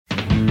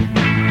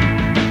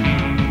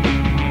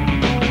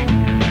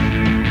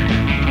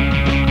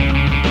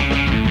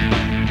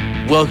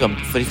Welcome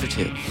to Footy for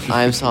Two.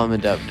 I'm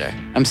Solomon Dubner.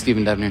 I'm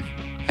Stephen Dubner.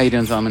 How you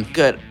doing, Solomon?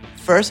 Good.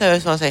 First, I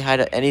just want to say hi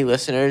to any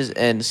listeners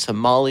in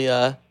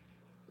Somalia,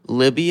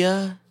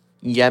 Libya,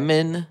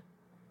 Yemen,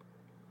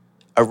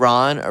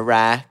 Iran,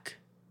 Iraq.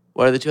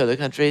 What are the two other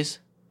countries?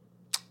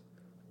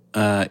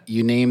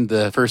 You named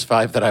the first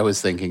five that I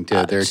was thinking,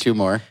 too. There are two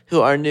more.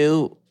 Who our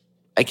new,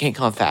 I can't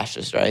call him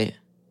fascist, right?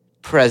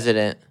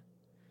 President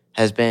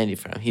has banned you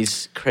from.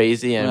 He's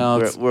crazy, and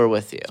we're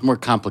with you. It's more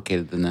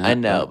complicated than that. I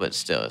know, but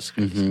still, it's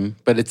crazy. Mm-hmm.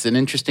 But it's an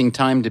interesting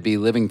time to be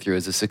living through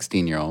as a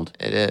 16-year-old.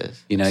 It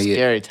is. You know,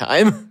 scary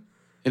time.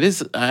 It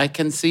is. I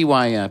can see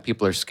why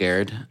people are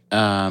scared.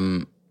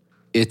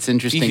 It's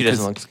interesting. He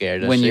doesn't look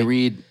scared. When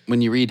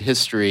you read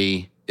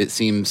history, it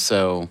seems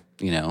so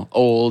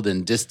old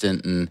and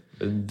distant, and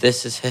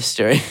this is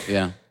history.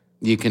 Yeah,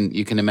 you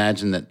can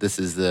imagine that this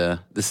is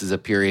a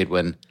period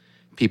when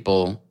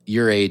people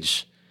your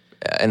age.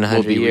 In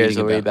 100 years,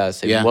 we'll read about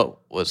what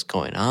was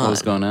going on. What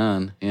was going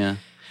on, yeah.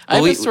 I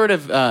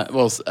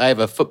have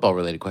a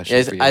football-related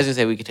question for you. I was going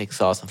to say we could take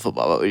solace on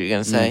football. What were you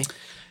going to say?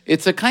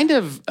 It's a kind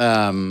of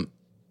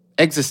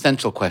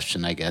existential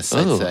question, I guess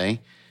I'd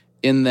say,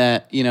 in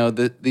that,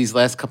 these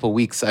last couple of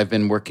weeks I've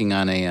been working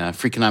on a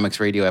Freakonomics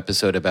radio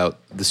episode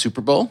about the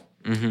Super Bowl,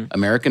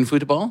 American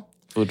football.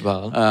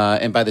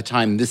 And by the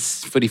time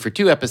this Footy for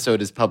Two episode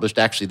is published,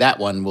 actually that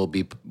one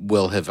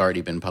will have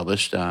already been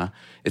published.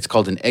 It's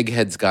called An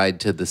Egghead's Guide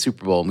to the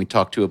Super Bowl, and we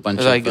talked to a bunch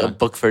of... Like a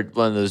book for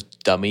one of those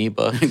dummy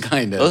books.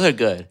 Kind of. Those are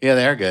good. Yeah,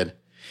 they are good.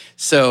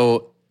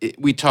 So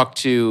we talked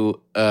to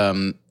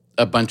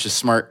a bunch of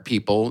smart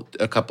people,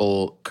 a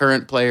couple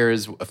current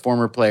players, a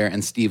former player,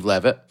 and Steve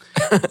Levitt.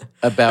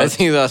 I think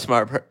he's a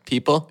smart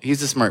people.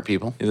 He's a smart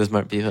people. He's a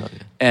smart people. Okay.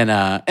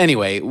 And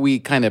anyway, we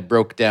kind of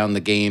broke down the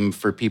game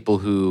for people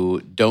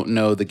who don't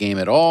know the game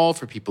at all,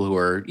 for people who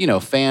are,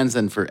 fans,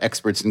 and for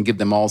experts, and give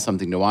them all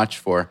something to watch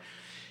for.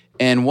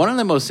 And one of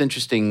the most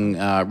interesting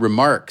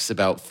remarks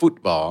about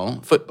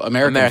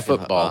American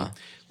football,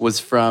 was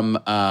from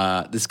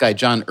this guy,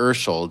 John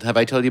Urschel. Have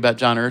I told you about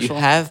John Urschel? You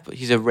have, but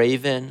he's a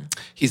Raven.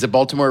 He's a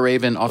Baltimore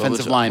Raven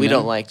offensive lineman. We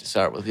don't like to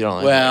start with. We don't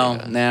like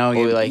Well, now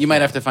you might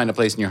him. have to find a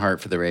place in your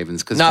heart for the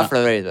Ravens. Not for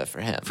the Ravens, but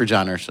for him. For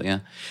John Urschel, yeah.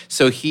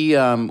 So he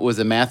was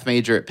a math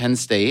major at Penn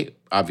State,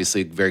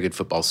 obviously a very good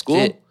football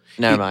school.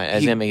 Never mind. I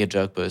was going to make a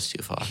joke, but it was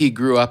too far. He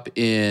grew up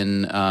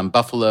in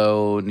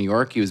Buffalo, New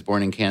York. He was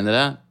born in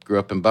Canada, grew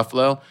up in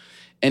Buffalo.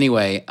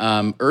 Anyway,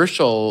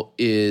 Urschel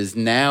is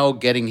now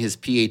getting his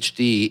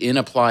PhD in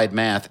applied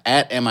math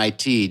at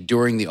MIT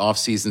during the off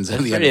seasons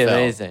of the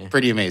NFL.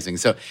 Pretty amazing.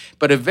 So,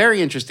 but a very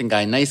interesting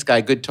guy, nice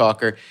guy, good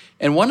talker.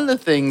 And one of the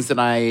things that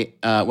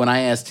when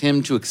I asked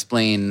him to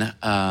explain,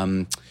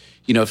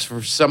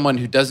 for someone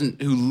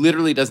who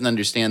literally doesn't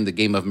understand the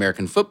game of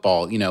American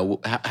football,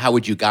 how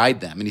would you guide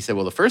them? And he said,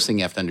 well, the first thing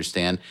you have to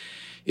understand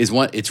is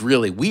it's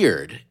really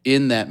weird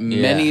in that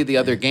many of the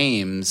other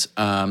games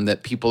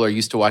that people are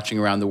used to watching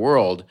around the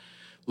world,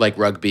 like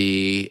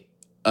rugby,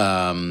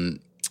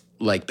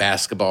 like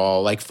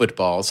basketball, like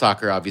football,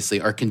 soccer, obviously,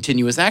 are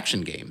continuous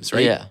action games,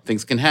 right? Yeah.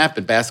 Things can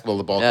happen. Basketball,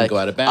 the ball can go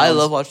out of bounds. I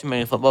love watching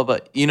American football,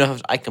 but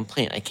I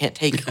complain. I can't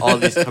take all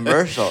these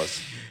commercials.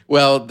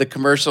 Well, the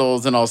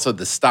commercials and also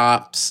the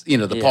stops,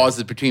 the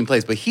pauses between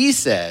plays. But he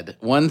said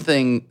one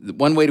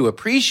way to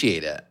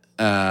appreciate it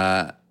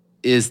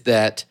is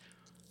that,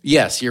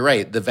 yes, you're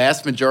right. The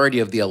vast majority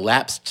of the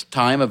elapsed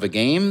time of a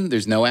game,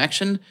 there's no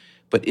action.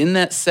 But in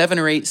that 7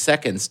 or 8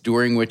 seconds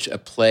during which a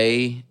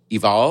play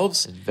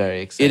evolves, it's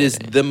very exciting. It is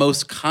the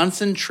most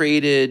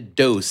concentrated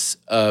dose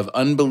of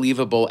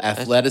unbelievable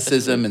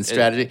athleticism and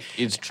strategy.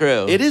 It's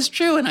true. It is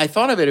true. And I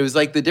thought of it. It was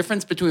like the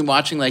difference between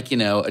watching a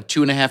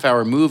 2.5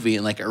 hour movie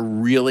and like a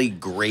really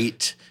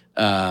great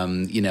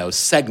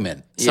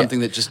segment.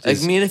 Something that just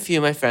is... Like me and a few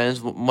of my friends,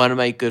 one of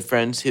my good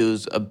friends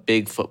who's a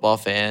big football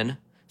fan,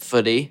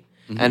 footy,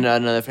 and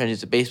another friend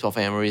who's a baseball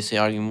fan, were recently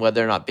arguing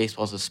whether or not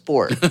baseball is a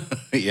sport.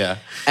 Yeah.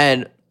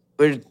 And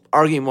we're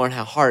arguing more on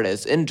how hard it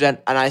is. And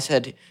I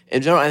said,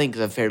 in general, I think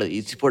it's a fairly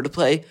easy sport to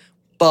play,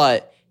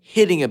 but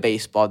hitting a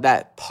baseball,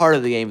 that part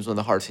of the game is one of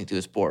the hardest things to do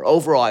in sport.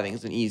 Overall, I think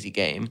it's an easy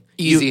game.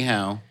 Easy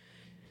how?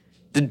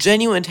 The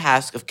genuine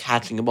task of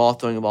catching a ball,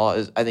 throwing a ball,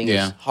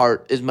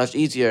 is much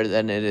easier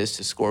than it is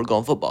to score a goal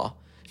in football.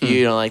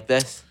 You don't like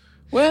this?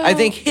 Well, I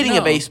think hitting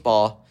a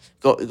baseball,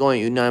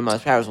 going at 9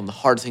 miles per hour, is one of the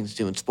hardest things to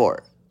do in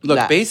sport.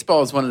 Look,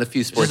 baseball is one of the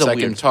few sports I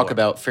can talk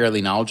about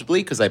fairly knowledgeably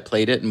because I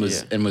played it and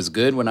was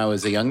good when I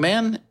was a young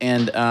man.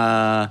 And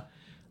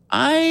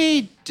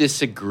I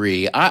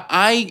disagree.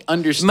 I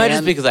understand. Might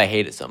just because I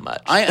hate it so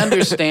much. I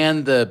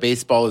understand the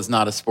baseball is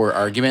not a sport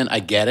argument.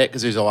 I get it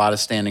because there's a lot of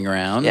standing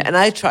around. Yeah, and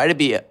I try to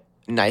be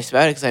nice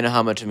about it because I know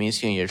how much it means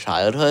to you in your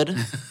childhood.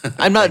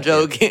 I'm not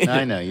joking.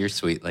 I know. You're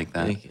sweet like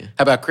that. Thank you.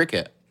 How about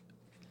cricket?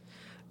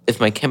 If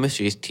my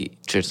chemistry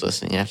teacher's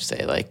listening, I have to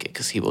say,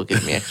 because he will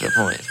give me extra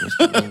points.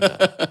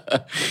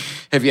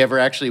 Have you ever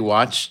actually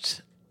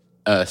watched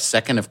a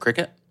second of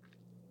cricket?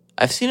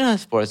 I've seen it on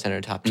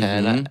SportsCenter top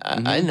 10.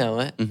 I know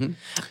it.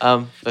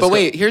 But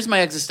wait, here's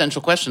my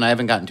existential question. I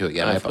haven't gotten to it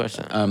yet. Of course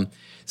not.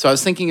 So I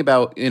was thinking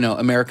about,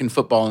 American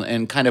football,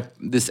 and kind of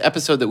this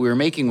episode that we were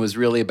making was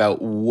really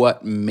about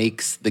what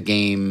makes the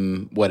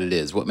game what it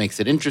is, what makes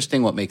it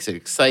interesting, what makes it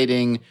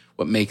exciting,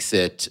 what makes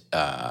it,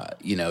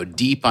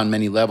 deep on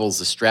many levels,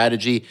 the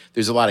strategy.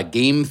 There's a lot of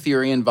game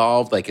theory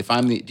involved. Like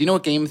do you know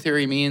what game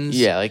theory means?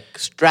 Yeah, like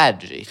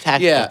strategy,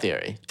 tactical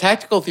theory.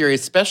 Tactical theory,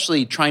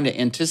 especially trying to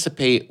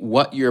anticipate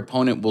what your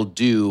opponent will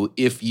do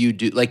if you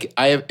do. Like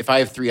if I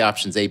have three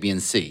options, A, B,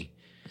 and C.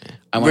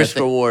 Risk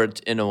reward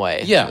in a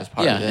way. Yeah,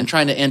 and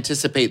trying to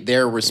anticipate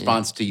their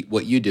response to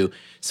what you do.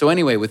 So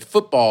anyway, with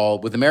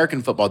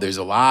American football, there's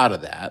a lot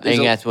of that. Are you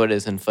going to ask what it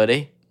is in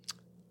footy?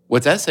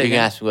 What's that say? You're going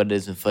to ask me what it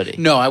is in footy?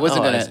 No, I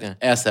wasn't going to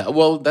ask that.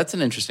 Well, that's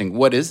an interesting.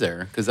 What is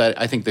there? Because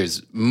I think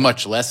there's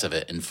much less of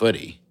it in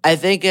footy. I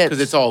think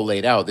because it's all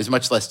laid out. There's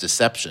much less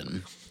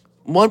deception.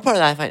 One part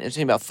that I find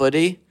interesting about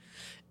footy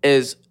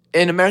is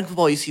in American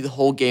football, you see the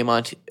whole game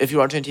on. If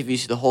you're watching TV, you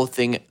see the whole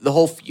thing, the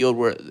whole field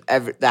where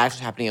the action's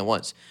happening at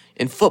once.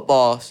 In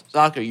football,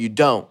 soccer, you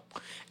don't.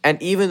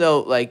 And even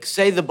though, like,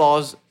 say the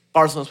ball's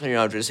Barcelona's playing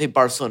Real Madrid, say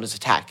Barcelona's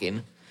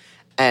attacking,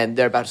 and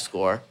they're about to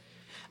score,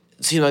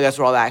 it seems like that's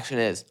where all the action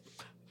is.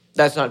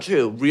 That's not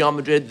true. Real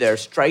Madrid, their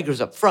strikers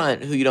up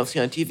front, who you don't see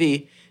on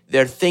TV,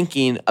 they're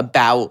thinking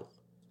about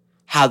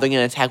how they're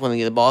going to attack when they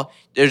get the ball.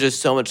 There's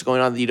just so much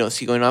going on that you don't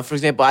see going on. For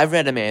example, I've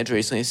read a manager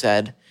recently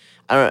said,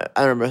 I don't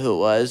remember who it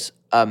was.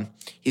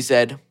 He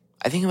said,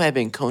 I think it might have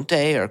been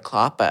Conte or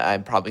Klopp, but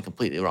I'm probably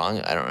completely wrong.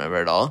 I don't remember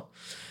at all.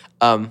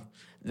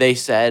 They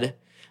said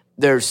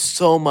there's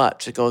so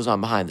much that goes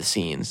on behind the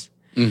scenes,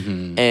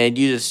 and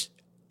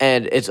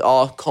it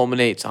all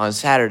culminates on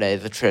Saturday,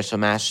 the traditional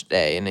match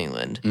day in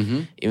England.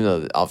 Even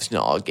though obviously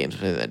not all games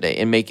play that day,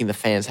 and making the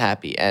fans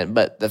happy.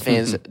 But the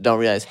fans don't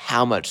realize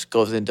how much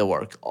goes into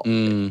work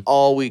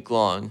all week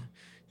long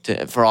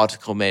for all to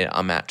culminate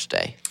on match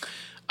day.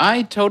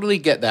 I totally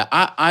get that.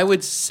 I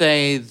would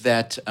say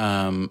that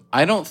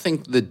I don't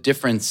think the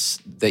difference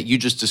that you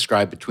just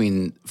described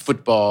between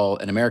football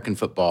and American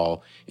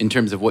football in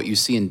terms of what you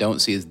see and don't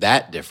see is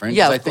that different.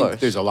 Yeah, of I think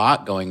there's a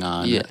lot going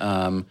on.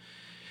 Yeah.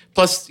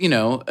 Plus,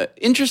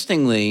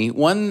 interestingly,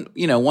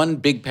 one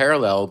big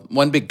parallel,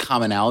 one big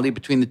commonality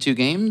between the two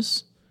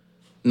games,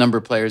 number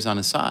of players on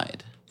a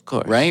side. Of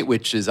course. Right?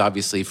 Which is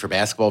obviously for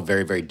basketball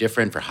very, very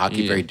different. For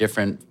hockey, very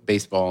different.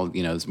 Baseball,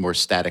 is more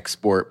static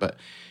sport, but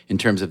in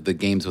terms of the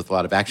games with a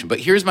lot of action. But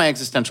here's my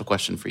existential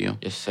question for you.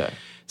 Yes, sir.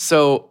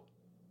 So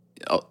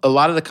a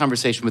lot of the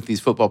conversation with these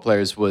football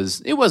players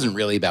it wasn't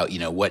really about,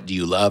 what do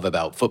you love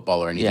about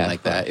football or anything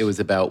like that. It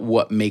was about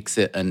what makes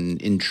it an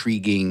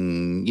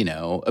intriguing,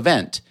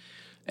 event.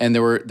 And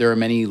there are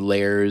many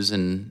layers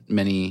and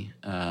many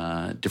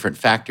different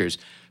factors.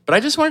 But I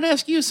just wanted to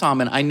ask you,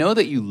 Salman, I know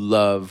that you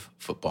love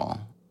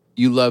football.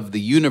 You love the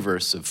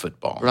universe of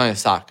football. We're talking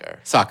soccer.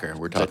 Soccer,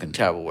 we're talking. It's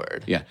a terrible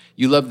word. Yeah.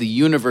 You love the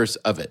universe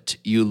of it.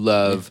 You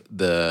love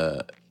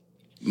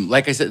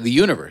like I said, the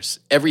universe,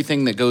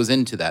 everything that goes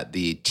into that,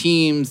 the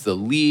teams, the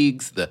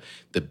leagues,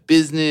 the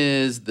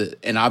business,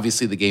 and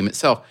obviously the game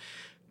itself.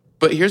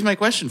 But here's my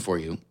question for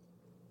you.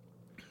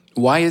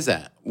 Why is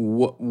that?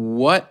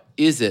 What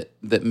is it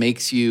that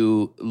makes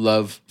you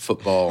love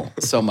football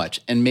so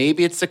much? And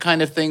maybe it's the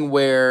kind of thing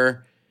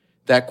where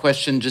that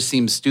question just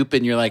seems stupid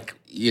and you're like,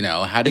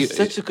 how do you... It's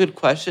such a good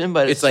question,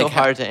 but it's so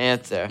hard to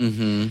answer.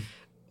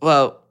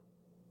 Well,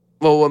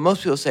 what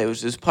most people say,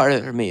 which is part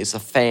of it for me, is the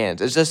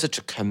fans. It's just such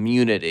a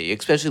community,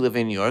 especially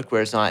living in New York,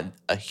 where it's not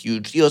a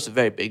huge deal. It's a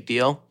very big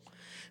deal.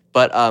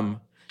 But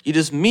you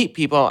just meet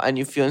people and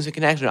you feel instant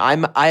connection.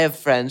 I have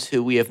friends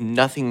who we have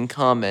nothing in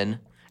common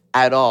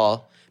at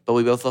all, but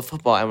we both love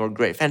football and we're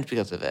great friends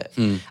because of it.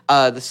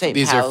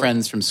 These are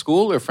friends from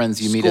school or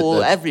friends you meet at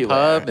the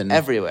everywhere, pub?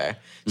 Everywhere.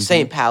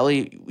 St.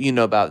 Pauli, you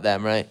know about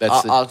them, right?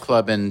 That's the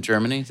club in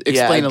Germany?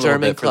 Explain a little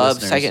German bit for club,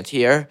 listeners. second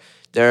tier.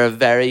 They're a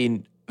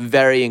very,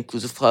 very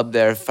inclusive club.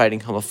 They're fighting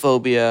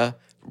homophobia,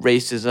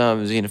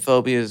 racism,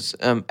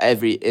 xenophobia,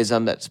 every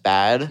ism that's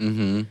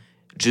bad.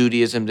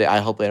 Judaism, I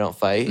hope they don't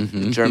fight.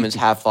 The Germans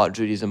have fought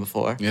Judaism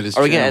before. It is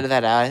Are we true. going to edit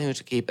that out? I think we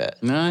should keep it.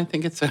 No, I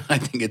think it's a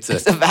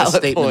valid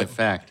statement point. of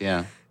fact,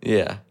 yeah.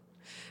 Yeah.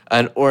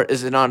 Or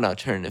is it not an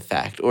alternative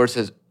fact? Or it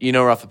says,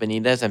 Rafa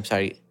Benitez? I'm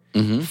sorry.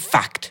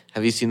 Fact.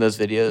 Have you seen those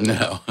videos?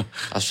 No.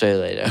 I'll show you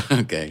later.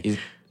 Okay.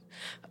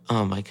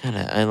 Oh my god!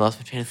 I lost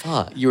my train of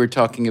thought. You were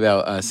talking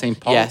about St.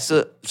 Paul. Yeah.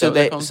 So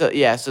they're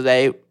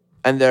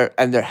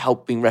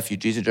helping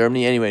refugees in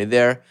Germany. Anyway,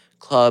 their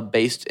club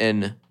based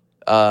in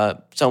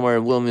somewhere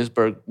in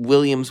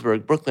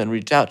Williamsburg, Brooklyn,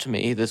 reached out to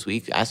me this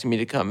week asking me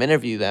to come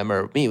interview them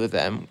or meet with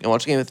them and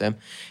watch a game with them.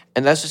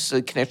 And that's just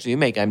a connection you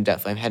make. I'm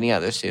heading out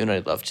there soon.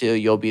 I'd love to.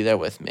 You'll be there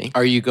with me.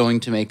 Are you going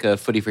to make a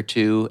Footy for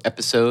Two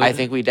episode? I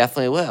think we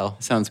definitely will.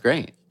 Sounds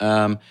great.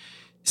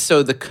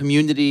 So the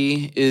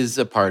community is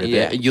a part of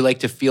it. You like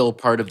to feel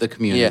part of the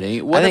community.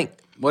 Yeah.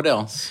 What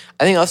else?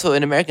 I think also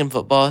in American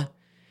football,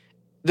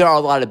 there are a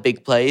lot of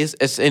big plays.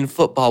 It's in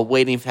football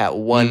waiting for that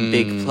one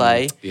big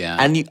play. Yeah.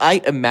 And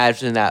I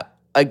imagine that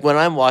like when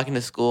I'm walking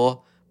to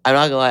school, I'm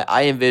not gonna lie,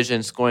 I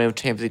envision scoring a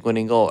Champions League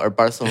winning goal or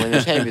Barcelona winning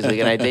the Champions League,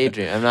 and I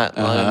daydream. I'm not.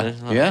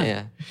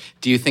 Yeah.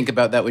 Do you think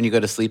about that when you go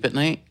to sleep at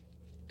night?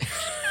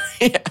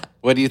 Yeah.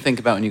 What do you think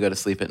about when you go to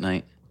sleep at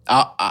night?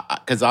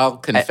 Because I'll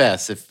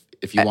confess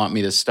if you want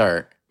me to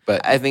start.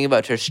 But I think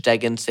about Ter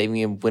Stegen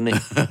saving a winning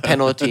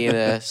penalty in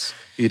this.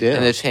 You did?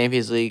 In the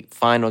Champions League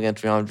final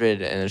against Real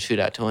Madrid and a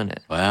shootout to win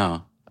it.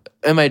 Wow.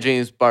 In my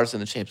dreams, Barca in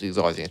the Champions League is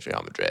always against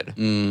Real Madrid.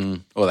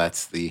 Well,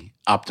 that's the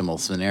optimal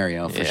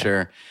scenario for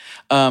sure.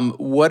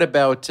 What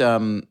about,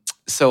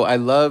 so I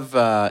love,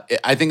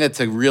 I think that's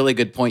a really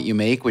good point you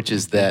make, which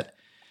is that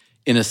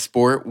in a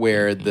sport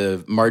where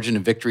the margin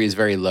of victory is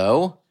very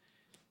low,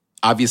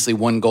 obviously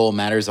one goal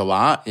matters a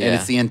lot, and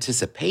it's the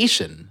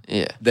anticipation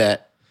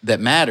that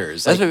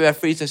matters. That's why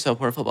referees are so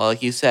important in football.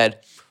 Like you said,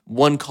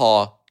 one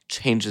call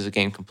changes the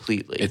game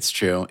completely. It's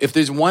true. If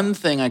there's one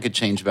thing I could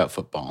change about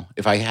football,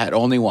 if I had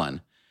only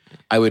one,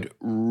 I would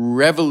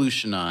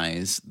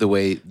revolutionize the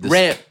way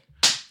Rant.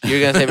 You're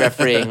gonna say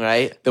refereeing,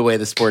 right? The way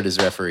the sport is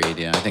refereed.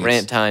 Yeah, I think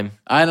rant time.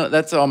 I don't.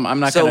 That's all. I'm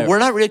not. So we're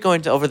not really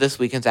going over this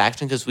weekend's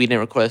action because we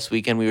didn't record this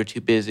weekend. We were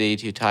too busy,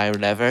 too tired,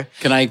 whatever.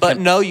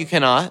 No, you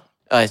cannot.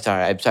 Oh, I'm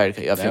sorry to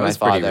cut you off. That You're my was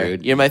pretty father.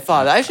 rude. You're my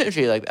father. I shouldn't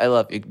treat you like I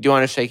love you. Do you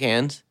want to shake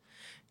hands?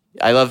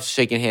 I love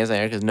shaking hands on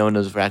air because no one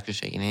knows if we're actually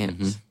shaking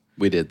hands.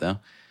 We did though.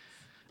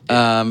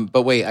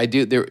 But wait, I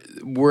do. There,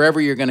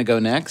 wherever you're going to go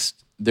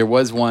next, there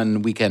was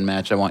one weekend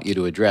match I want you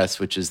to address,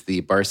 which is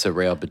the Barca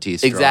Real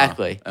Betis draw.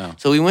 Exactly. Oh.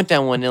 So we went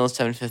down 1-0 in the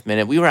 75th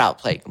minute. We were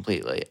outplayed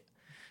completely.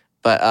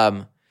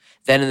 But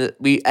then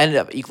we ended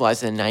up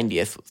equalizing in the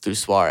 90th through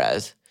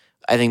Suarez.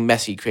 I think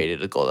Messi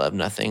created a goal out of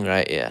nothing,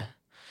 right? Yeah.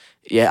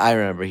 Yeah, I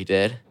remember he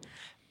did.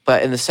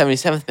 But in the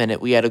 77th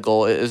minute, we had a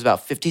goal. It was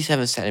about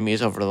 57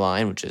 centimeters over the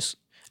line,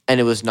 and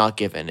it was not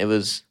given. I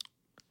think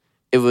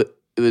it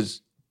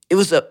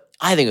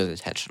was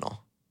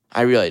intentional.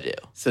 I really do.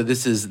 So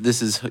this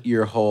is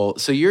your whole.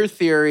 So your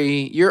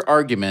theory, your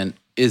argument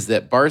is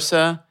that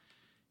Barca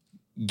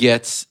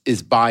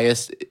is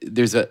biased.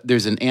 There's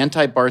an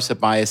anti-Barca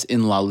bias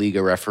in La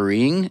Liga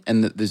refereeing,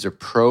 and that there's a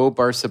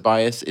pro-Barca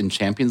bias in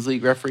Champions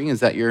League refereeing.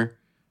 Is that your?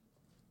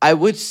 I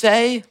would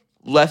say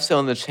less so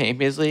in the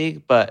Champions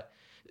League, but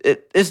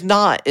it's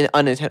not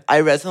unintentional. I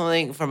read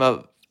something from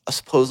a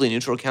supposedly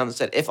neutral account that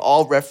said if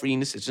all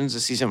refereeing decisions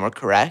this season were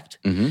correct,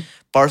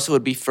 Barca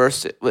would be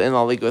first in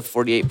La Liga with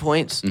 48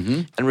 points,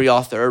 and Real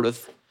third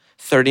with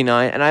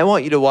 39. And I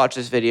want you to watch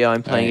this video.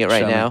 I'm playing it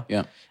right now.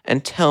 Yeah.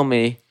 And tell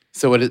me.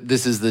 So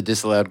this is the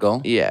disallowed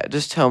goal? Yeah,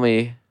 just tell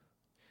me.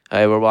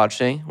 Hey, we're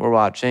watching.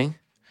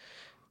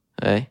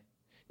 Hey.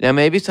 Now,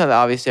 maybe it's not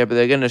obvious there, but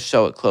they're going to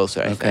show it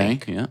closer, I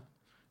think. Okay, yeah.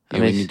 We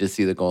need to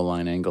see the goal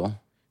line angle.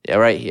 Yeah,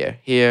 right here.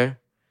 Here.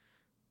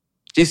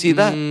 Do you see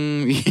that?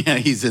 Yeah,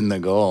 he's in the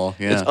goal.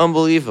 Yeah. It's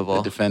unbelievable.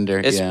 The defender,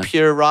 It's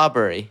pure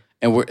robbery.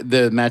 And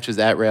the match was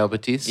at Real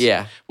Betis?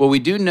 Yeah. Well, we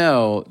do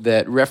know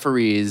that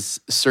referees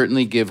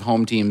certainly give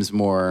home teams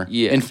more.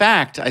 Yeah. In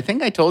fact, I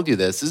think I told you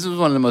this. This is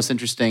one of the most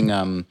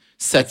interesting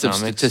sets of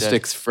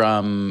statistics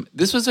from...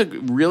 This was a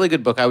really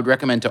good book I would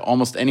recommend to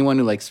almost anyone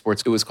who likes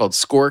sports. It was called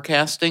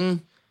Scorecasting,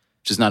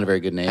 which is not a very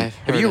good name.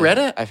 Have you read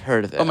it? I've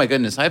heard of it. Oh my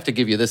goodness, I have to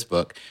give you this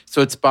book.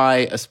 So it's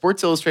by a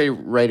Sports Illustrated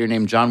writer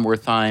named John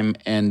Wertheim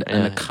and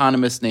an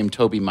economist named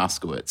Toby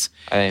Moskowitz.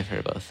 I didn't hear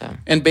about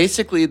them. And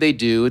basically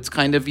it's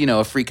kind of, a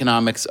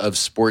freakonomics of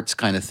sports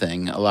kind of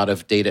thing. A lot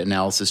of data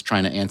analysis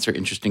trying to answer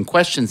interesting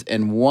questions.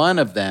 And one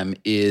of them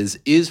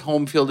is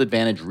home field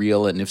advantage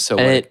real? And if so,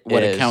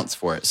 what accounts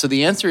for it? So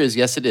the answer is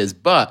yes, it is.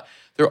 But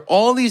there are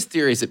all these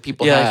theories that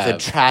people have. Like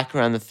the track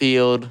around the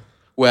field.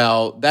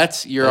 Well,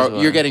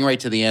 you're getting right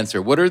to the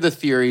answer. What are the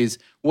theories?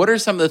 What are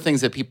some of the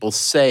things that people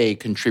say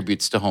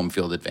contributes to home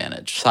field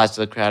advantage? Size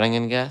of the crowd, I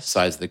can guess.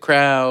 Size of the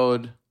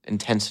crowd.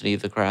 Intensity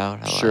of the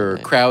crowd. Sure,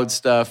 crowd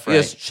stuff, right?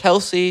 Because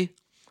Chelsea,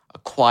 a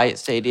quiet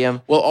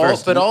stadium. Well,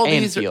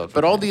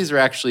 all these are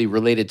actually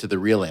related to the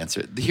real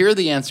answer. Here are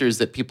the answers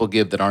that people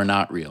give that are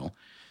not real.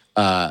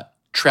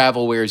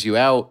 Travel wears you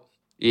out.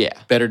 Yeah.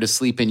 Better to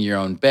sleep in your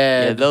own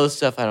bed. Yeah, those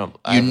stuff I don't...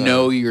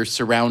 your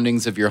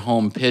surroundings of your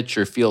home pitch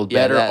or field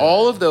better.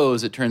 All of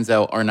those, it turns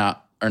out, are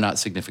not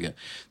significant.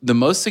 The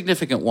most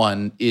significant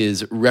one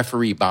is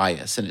referee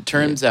bias. And it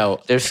turns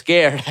out... They're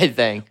scared, I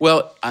think.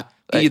 Well,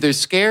 either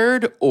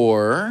scared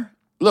or...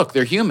 Look,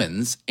 they're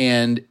humans.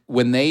 And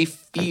when they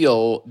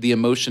feel the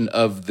emotion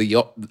of the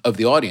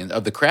audience,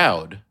 of the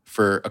crowd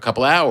for a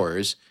couple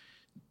hours...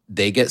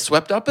 They get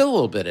swept up a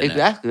little bit in it.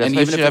 Exactly. That's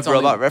why we should have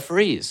robot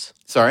referees.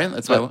 Sorry?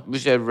 That's why we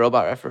should have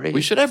robot referees.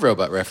 We should have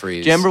robot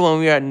referees. Do you remember when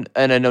we were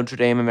at a Notre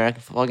Dame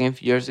American football game a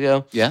few years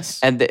ago? Yes.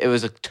 And it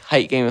was a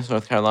tight game with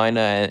North Carolina,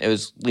 and it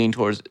was leaning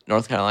towards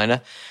North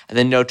Carolina. And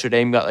then Notre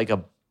Dame got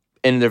a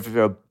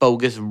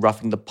bogus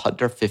roughing the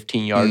punter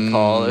 15-yard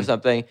call or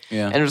something.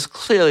 Yeah. And it was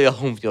clearly a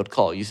home field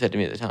call, you said to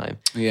me at the time.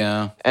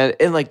 Yeah. And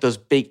in those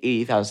big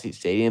 80,000 seat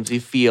stadiums,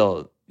 you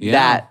feel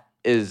that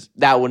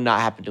would not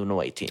happen to an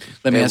away team.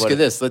 Let me ask you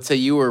this. Let's say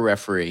you were a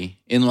referee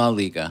in La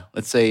Liga.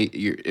 Let's say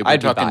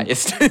I'd be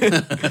biased.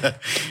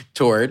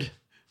 Toward?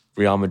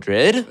 Real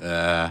Madrid?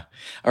 All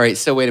right,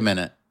 so wait a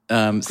minute.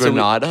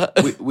 Granada.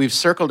 We've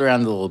circled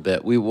around a little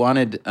bit. We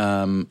wanted,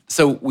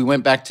 so we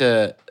went back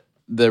to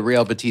the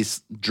Real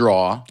Betis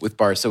draw with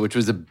Barca, which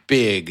was a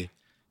big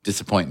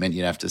disappointment,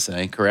 you'd have to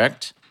say,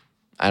 correct?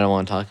 I don't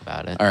want to talk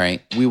about it. All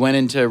right. We went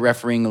into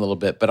refereeing a little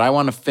bit, but I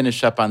want to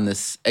finish up on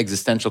this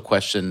existential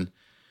question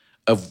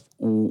of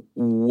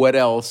what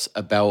else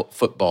about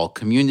football?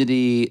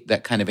 Community,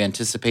 that kind of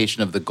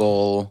anticipation of the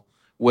goal.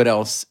 What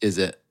else is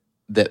it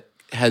that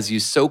has you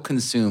so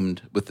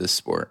consumed with this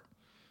sport?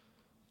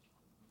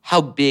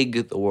 How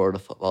big the world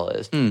of football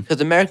is.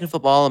 Because American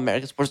football,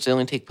 American sports, they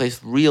only take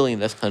place really in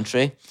this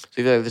country. So I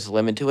feel like there's a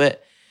limit to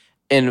it.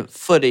 In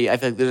footy, I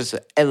feel like there's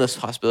endless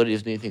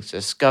possibilities, new things to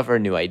discover,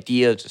 new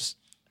ideas, just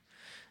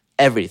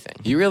everything.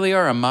 You really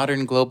are a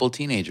modern global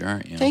teenager,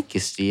 aren't you? Thank you,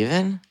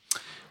 Steven.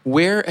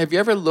 Where have you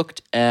ever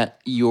looked at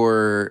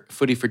your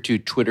Footy for Two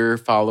Twitter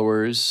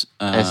followers?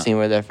 And seen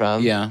where they're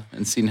from? Yeah,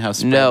 and seen how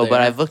spread No, they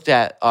but are? I've looked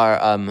at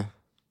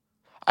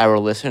our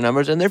listener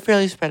numbers, and they're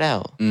fairly spread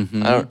out.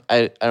 Mm-hmm.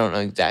 I don't know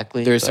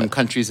exactly. There's but some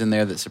countries in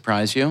there that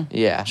surprise you?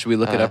 Yeah. Should we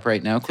look it up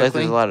right now There's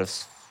quickly? a lot of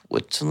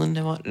Switzerland.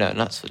 No,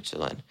 not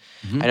Switzerland.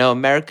 I know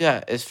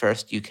America is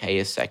first, UK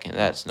is second.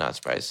 That's not a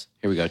surprise.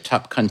 Here we go.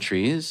 Top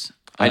countries.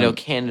 I know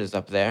Canada's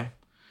up there.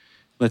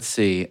 Let's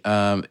see.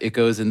 It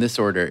goes in this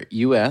order: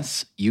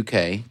 U.S.,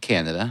 U.K.,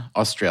 Canada,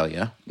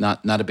 Australia.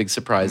 Not a big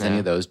surprise, any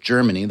of those.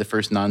 Germany, the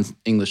first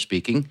non-English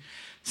speaking.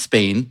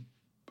 Spain,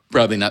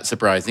 probably not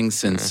surprising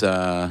since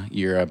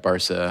you're a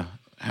Barca.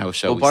 How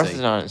shall we Barca's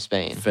say? not in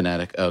Spain.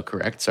 Fanatic. Oh,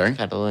 correct. Sorry.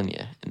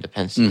 Catalonia,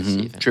 independence,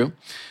 even. True.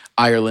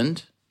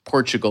 Ireland,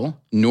 Portugal,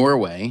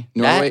 Norway.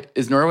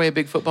 Is Norway a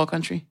big football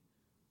country?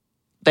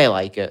 They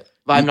like it,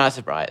 but I'm not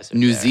surprised.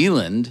 New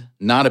Zealand,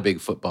 not a big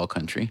football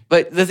country.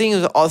 But the thing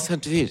is, all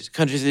countries,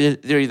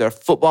 they're either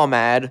football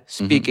mad,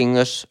 speak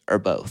English, or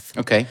both.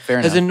 Okay, fair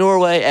Because enough. in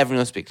Norway,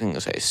 everyone speaks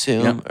English, I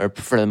assume, or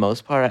for the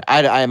most part.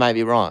 I might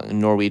be wrong.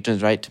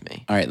 Norwegians write to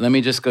me. All right, let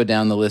me just go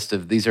down the list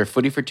of these are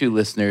Footy for Two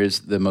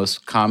listeners, the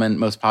most common,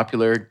 most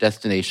popular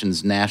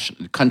destinations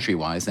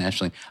country-wise,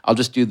 nationally. I'll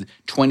just do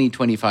 20,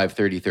 25,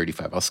 30,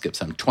 35. I'll skip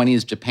some. 20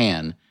 is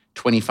Japan,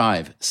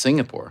 25,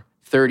 Singapore,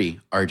 30,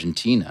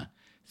 Argentina,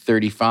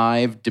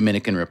 35,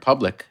 Dominican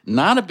Republic.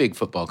 Not a big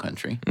football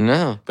country.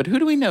 No. But who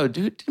do we know?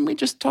 Didn't we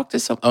just talk to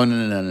some? Oh,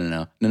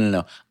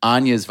 no.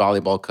 Anya's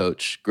volleyball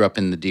coach grew up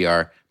in the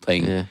DR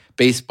playing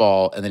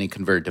baseball, and then he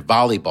converted to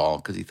volleyball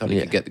because he thought he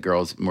could get the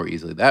girls more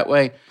easily that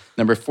way.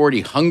 Number 40,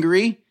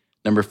 Hungary.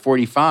 Number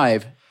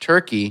 45,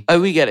 Turkey.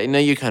 Oh, we get it. Know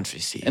your country,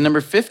 Steve. And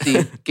number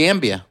 50,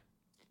 Gambia.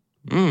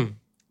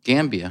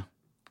 Gambia.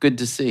 Good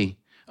to see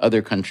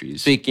other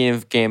countries. Speaking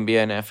of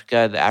Gambia and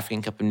Africa, the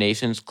African Cup of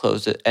Nations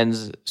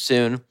ends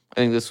soon. I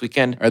think this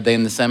weekend. Are they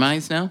in the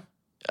semis now?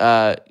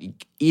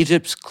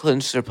 Egypt's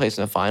clinched their place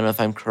in the final, if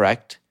I'm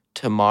correct.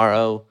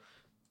 Tomorrow,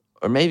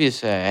 or maybe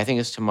I think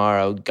it's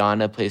tomorrow,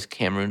 Ghana plays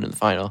Cameroon in the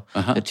final.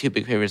 The two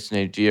big favorites,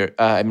 Nigeria.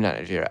 Not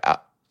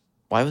Nigeria.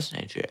 Why was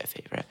Nigeria a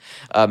favorite?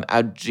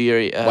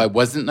 Algeria. Why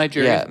wasn't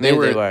Nigeria?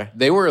 Yeah,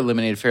 They were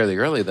eliminated fairly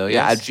early, though.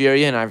 Yeah, Yes.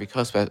 Algeria and Ivory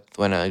Coast went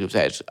on the group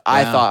stage.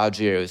 I thought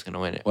Algeria was going to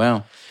win it.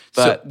 Wow.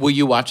 But- So, will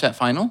you watch that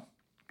final?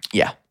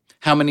 Yeah.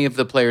 How many of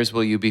the players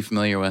will you be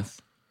familiar with?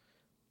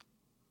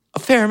 A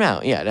fair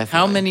amount, yeah, definitely.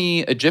 How many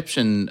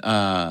Egyptian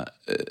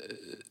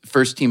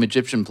first-team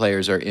Egyptian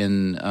players are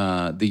in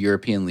the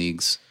European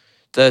leagues?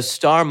 The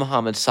star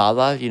Mohamed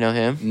Salah, you know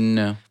him?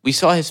 No, We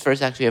saw his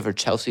first actually ever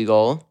Chelsea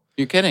goal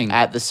you're kidding.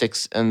 at the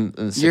 6 and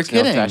the 6 You're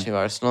kidding. thrashing of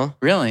Arsenal.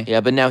 Really? Yeah,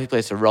 but now he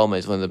plays for Roma.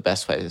 He's one of the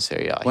best players in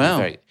Serie A. He's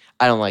Wow.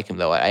 I don't like him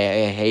though.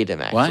 I hate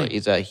him actually. Why?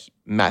 He's a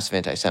massive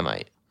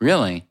anti-Semite.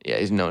 Really? Yeah,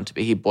 he's known to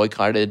be. He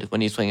boycotted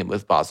when he was playing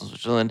with Basel,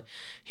 Switzerland.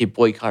 He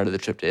boycotted the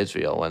trip to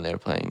Israel when they were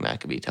playing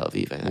Maccabi Tel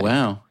Aviv. I think.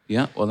 Wow.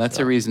 Yeah. Well, that's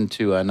a reason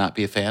to not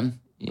be a fan.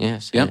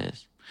 Yes, Yep. it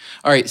is.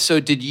 All right. So,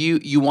 did you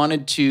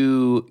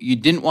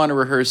didn't want to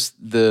rehearse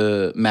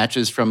the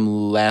matches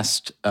from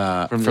last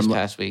From this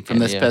past weekend, From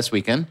this yeah. past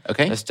weekend.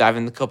 Okay. Let's dive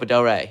into the Copa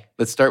del Rey.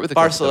 Let's start with the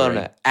Copa del Barcelona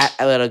Rey. at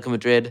Atletico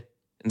Madrid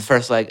in the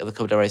first leg of the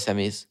Copa del Rey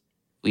semis.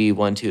 We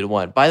won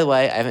 2-1. By the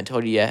way, I haven't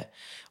told you yet.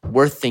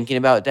 We're thinking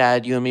about,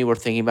 Dad, you and me, we're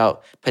thinking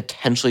about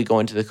potentially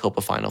going to the Copa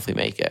final if we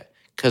make it.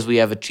 Because we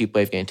have a cheap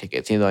way of getting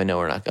tickets, even though I know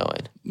we're not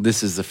going.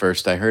 This is the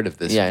first I heard of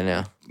this Yeah, I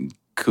know.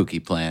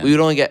 kooky plan. We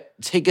would only get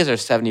tickets are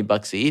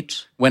 $70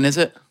 each. When is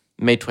it?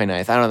 May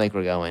 29th. I don't think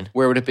we're going.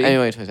 Where would it be?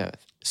 Anyway, 27th.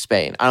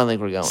 Spain. I don't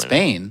think we're going.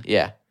 Spain?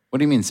 Yeah. What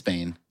do you mean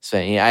Spain?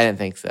 Spain. Yeah, I didn't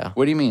think so.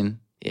 What do you mean?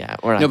 Yeah,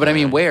 we're not. No, but I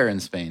going. mean where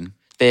in Spain?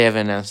 They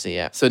haven't announced it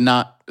yet. So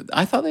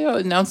I thought they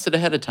announced it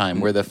ahead of time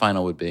where the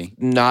final would be.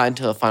 Not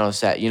until the final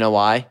set. You know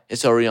why?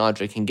 It's so Real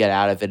Madrid can get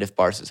out of it if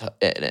Barca's in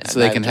it. So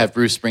they can have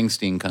Bruce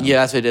Springsteen come.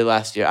 Yeah, that's what they did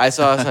last year. I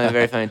saw something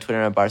very funny on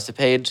Twitter on a Barca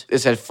page. It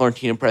said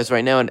Florentino Perez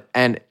right now,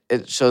 and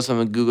it shows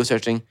someone Google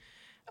searching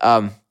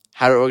how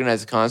to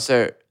organize a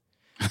concert.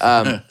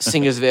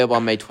 Singers available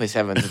on May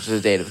 27th, which is the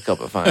date of the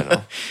Copa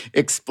final.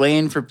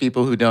 Explain for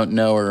people who don't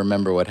know or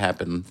remember what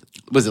happened.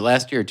 Was it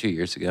last year or 2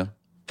 years ago?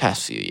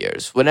 Past few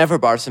years. Whenever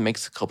Barca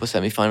makes the Copa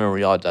semifinal,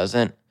 Real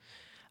doesn't.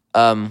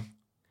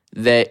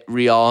 that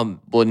Real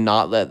would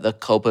not let the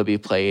Copa be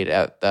played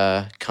at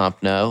the Camp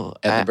Nou.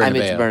 At the I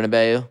mean, Bernabeu. it's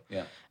Bernabeu.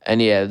 Yeah.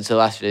 And yeah, so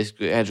last few days,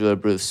 we had to go to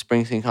Bruce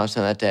Springsteen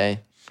concert that day,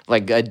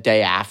 like a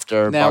day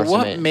after. Now, Barca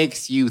what made-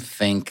 makes you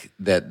think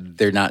that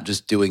they're not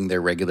just doing their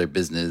regular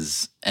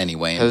business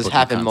anyway? Because it's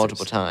happened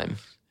multiple times.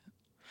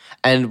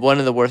 And one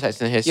of the worst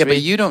nights in history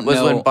but you don't was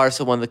know- when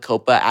Barca won the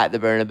Copa at the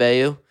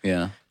Bernabeu.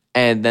 Yeah.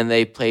 And then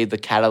they played the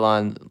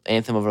Catalan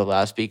anthem over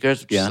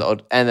loudspeakers. Which Yeah. is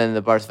old. And then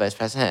the Barca vice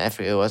president, I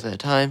forget who it was at the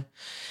time,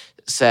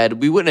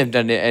 said, we wouldn't have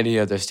done it at any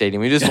other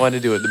stadium. We just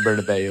wanted to do it at the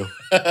Bernabeu.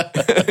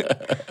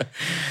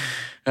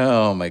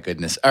 Oh, my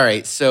goodness. All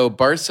right. So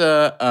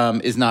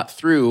Barca is not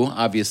through,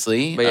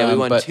 obviously. But yeah, we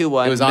won but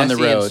 2-1. It was on the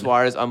Messi and road.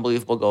 Suarez,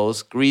 unbelievable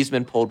goals.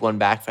 Griezmann pulled one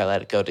back for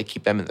Atletico to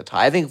keep them in the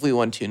tie. I think if we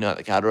won 2-0 at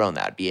the Calderon,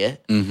 that'd be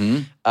it.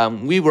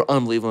 Mm-hmm. We were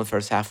unbelievable in the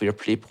first half. We were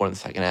pretty poor in the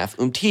second half.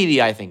 Umtiti,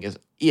 I think,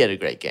 he had a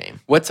great game.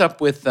 What's up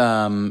with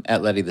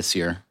Atleti this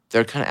year?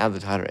 They're kind of out of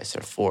the title race.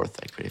 They're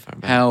fourth, like pretty far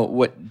back.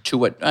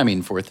 I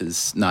mean, fourth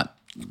is not,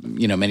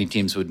 many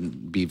teams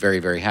would be very,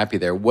 very happy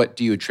there. What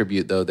do you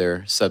attribute, though,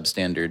 their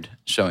substandard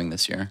showing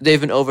this year? They've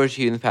been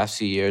overachieving the past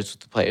few years with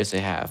the players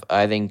they have.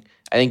 I think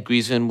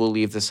Griezmann will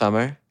leave this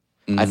summer.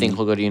 I think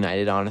he'll go to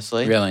United,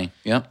 honestly. Really?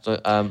 Yeah. So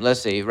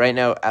let's see. Right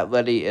now,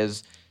 Atleti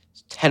is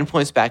 10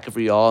 points back of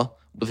Real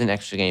with an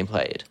extra game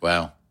played.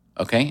 Wow.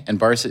 Okay. And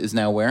Barca is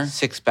now where?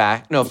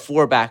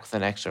 4 back with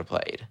an extra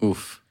played.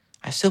 Oof.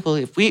 I still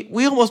believe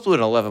we almost blew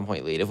an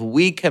 11-point lead. If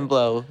we can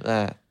blow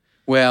that,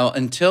 Well,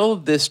 until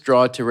this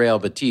draw to Real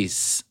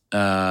Betis,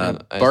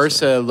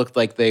 Barca looked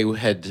like they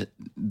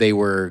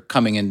were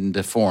coming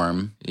into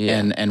form,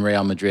 Yeah. and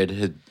Real Madrid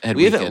had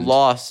we weakened. haven't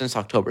lost since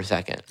October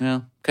 2nd.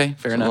 Yeah. Okay.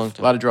 Fair a long enough. A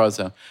time. lot of draws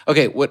though.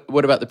 Okay.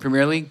 What about the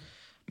Premier League?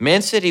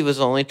 Man City was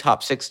the only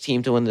top 6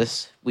 team to win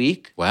this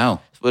week. Wow.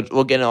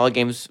 We'll get into all the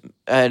games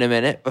in a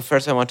minute, but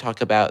first I want to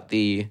talk about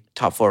the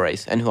top 4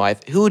 race and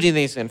who do you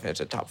think is going to finish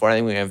at top 4? I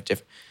think we have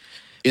different.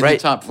 In the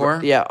top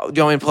 4? Yeah. Do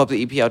you want me to pull up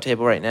the EPL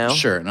table right now?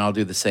 Sure, and I'll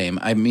do the same.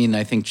 I mean,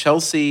 I think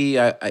Chelsea.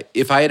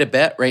 If I had a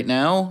bet right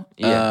now,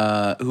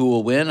 who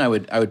will win, I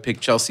would pick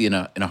Chelsea in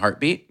a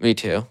heartbeat. Me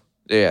too.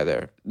 Yeah,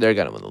 they're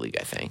going to win the league,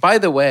 I think. By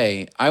the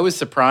way, I was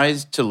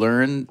surprised to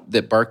learn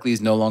that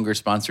Barclays no longer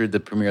sponsored the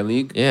Premier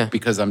League. Yeah.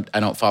 Because I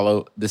don't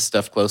follow this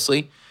stuff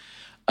closely.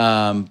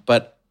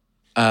 But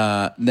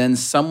then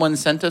someone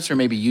sent us, or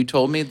maybe you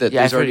told me that Yeah,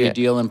 I there's already a forget.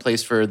 deal in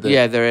place for the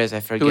Yeah, there is. I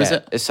forget. is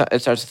it? It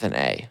starts with an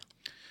A.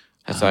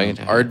 That's all I can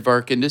tell you.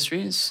 Aardvark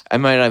Industries, I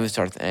might not even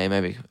start with an A,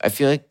 maybe. I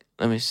feel like,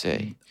 let me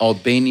see.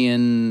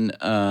 Albanian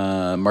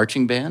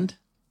marching band.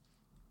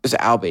 It's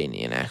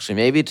Albanian, actually.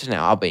 Maybe it's an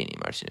Albanian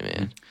marching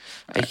band.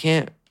 I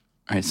can't.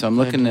 All right, so I'm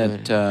looking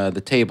at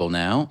the table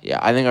now. Yeah,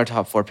 I think our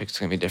top 4 picks are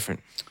going to be different.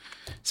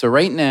 So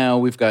right now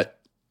we've got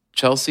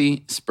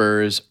Chelsea,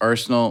 Spurs,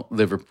 Arsenal,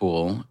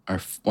 Liverpool, our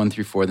 1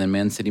 through 4, then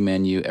Man City,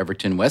 Man U,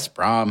 Everton, West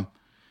Brom.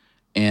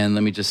 And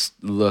let me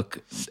just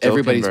look.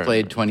 Everybody's and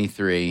played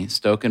 23.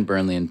 Stoke and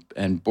Burnley,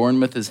 and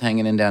Bournemouth is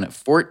hanging in down at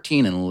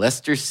 14, and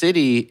Leicester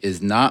City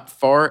is not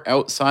far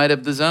outside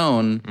of the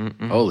zone.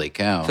 Holy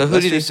cow. So who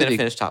do you Leicester think's going to City-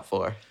 finish top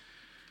 4?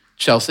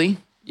 Chelsea,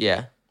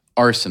 Yeah.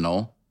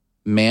 Arsenal,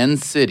 Man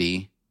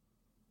City.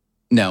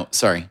 No,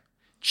 sorry.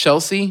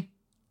 Chelsea,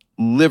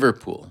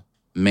 Liverpool,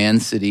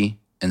 Man City,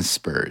 and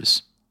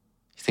Spurs.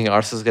 You think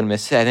Arsenal's going to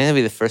miss it? I think it'll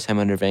be the first time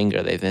under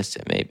Wenger they've missed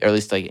it, maybe, or at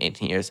least like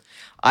 18 years.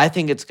 I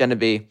think it's going to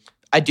be.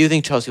 I do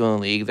think Chelsea won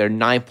the league. They're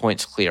 9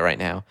 points clear right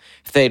now.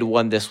 If they had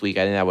won this week,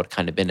 I think that would have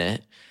kind of been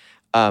it.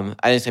 I think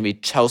it's going to be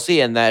Chelsea,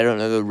 and I don't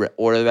know the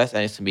order of the best. I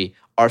think it's going to be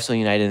Arsenal,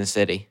 United, and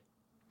City.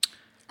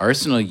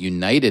 Arsenal,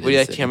 United. Would you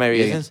and like to hear my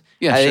City. reasons?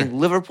 Yeah, I sure. think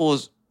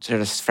Liverpool's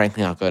just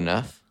frankly not good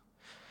enough.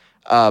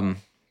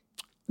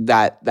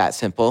 That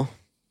simple.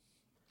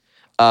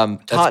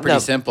 That's pretty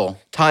simple.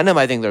 Tottenham,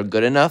 I think they're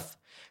good enough,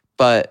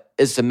 but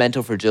it's the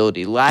mental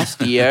fragility.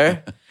 Last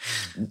year,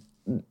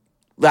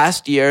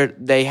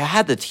 they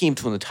had the team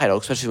to win the title,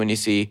 especially when you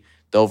see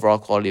the overall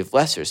quality of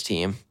Leicester's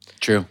team.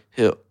 True.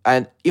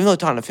 And even though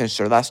Tottenham finished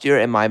third last year,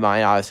 in my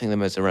mind, I was thinking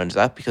them as a runners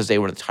up because they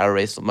were in the title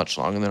race much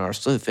longer than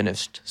Arsenal, who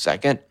finished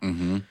second,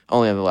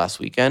 only on the last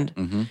weekend.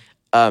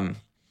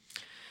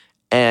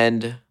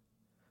 And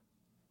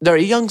they're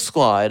a young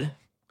squad,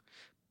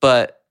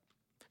 but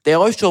they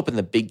always show up in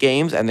the big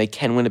games and they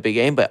can win a big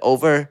game. But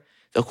over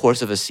the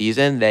course of a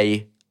season,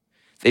 they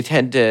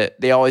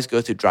always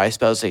go through dry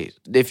spells.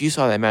 If you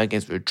saw the amount of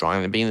games we were drawing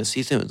at the beginning of the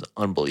season, it was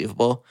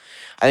unbelievable.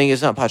 I think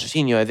it's not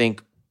Pochettino.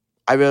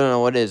 I really don't know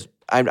what it is.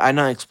 I'm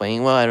not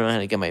explaining well. I don't know how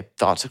to get my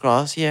thoughts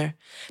across here.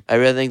 I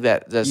really think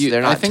that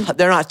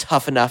they're not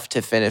tough enough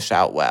to finish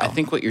out well. I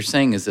think what you're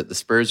saying is that the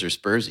Spurs are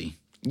Spursy.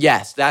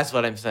 Yes, that's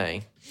what I'm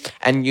saying.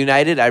 And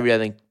United, I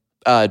really think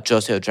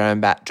Jose will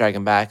drag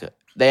him back.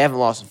 They haven't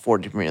lost in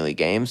 40 Premier League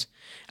games.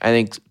 I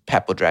think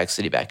Pep will drag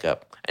City back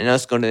up. And now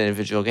let's go to the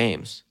individual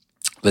games.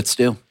 Let's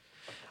do.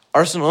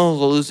 Arsenal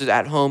loses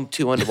at home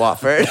 2-1 to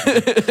Watford.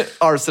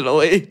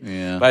 Arsenally.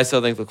 Yeah. But I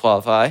still think they'll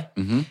qualify.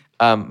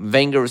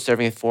 Wenger was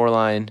serving a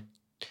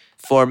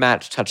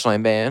 4-match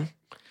touchline ban.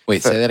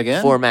 Wait, say that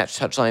again? 4-match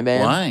touchline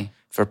ban. Why?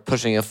 For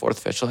pushing a fourth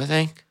official, I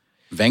think.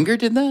 Wenger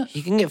did that?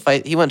 He can get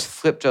fight. He once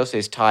flipped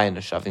Jose's tie in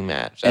a shoving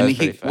match. That And was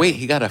pretty funny.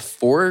 he got a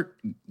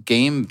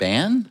 4-game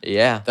ban?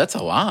 Yeah, That's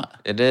a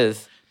lot. it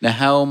is. Now,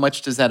 how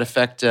much does that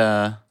affect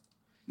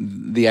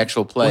the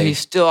actual play? Well, he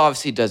still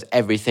obviously does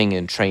everything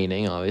in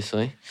training,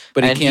 obviously.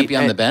 but he And can't be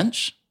on the and-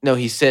 bench? No,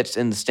 he sits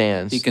in the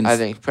stands. He can- I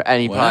think,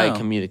 and he Wow. probably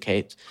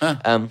communicates.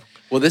 Huh.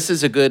 Well, this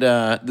is a good.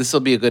 This will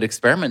be a good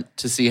experiment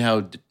to see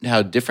how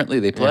differently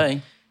they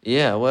play.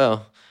 Yeah,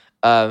 well,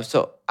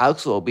 so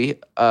Alex Iwobi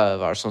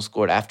of Arsenal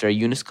scored after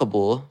Yunus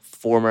Kabul,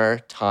 former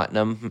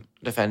Tottenham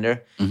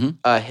defender,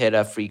 hit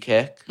a free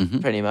kick.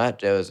 Pretty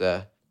much, it was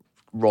a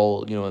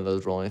roll, one of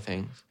those rolling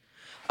things.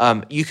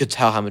 You could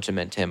tell how much it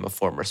meant to him. A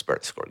former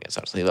Spurs scored against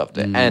Arsenal, he loved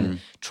it. And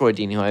Troy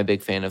Deeney, who I'm a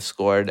big fan of,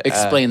 scored.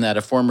 Explain that,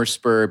 a former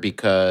Spur,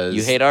 because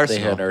You hate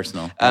Arsenal. They had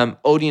Arsenal.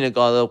 Odin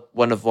Igalo,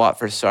 one of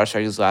Watford's star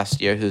strikers last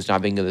year, who's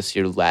not been good this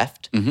year,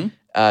 left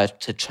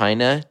to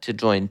China to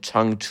join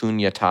Changchun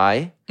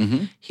Yatai.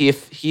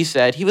 He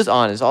said, he was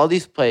honest. All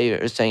these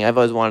players saying, I've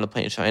always wanted to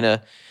play in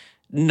China.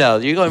 No,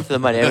 you're going for the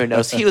money. Everyone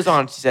knows. He was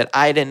honest. He said,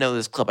 I didn't know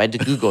this club. I had to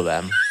Google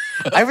them.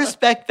 I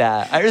respect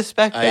that. I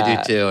respect that. I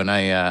do too, and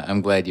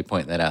I'm glad you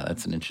point that out.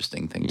 That's an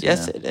interesting thing to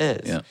Yes, know. it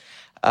is.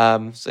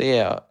 Yeah. So,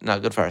 yeah,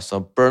 not good for us. So,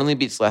 Burnley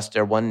beats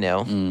Leicester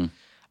 1-0.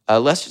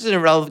 Leicester's in a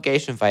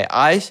relegation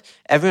fight.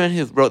 Everyone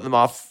who wrote them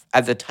off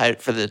at the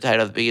for the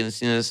title at the beginning of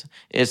the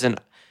season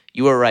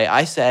you were right.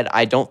 I said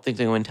I don't think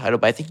they're going to win the title,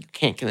 but I think you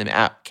can't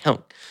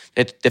count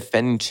the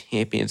defending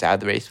champions out of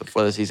the race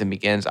before the season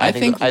begins. I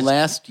think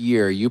last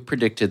year you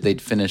predicted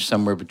they'd finish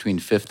somewhere between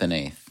 5th and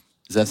 8th.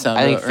 Does that sound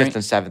I think about 5th right?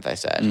 and 7th, I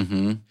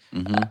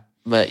said.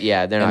 But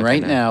yeah, they're not. And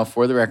right gonna- now,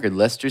 for the record,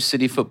 Leicester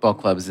City Football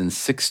Club is in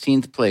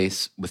 16th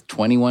place with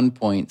 21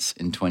 points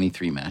in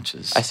 23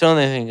 matches. I still don't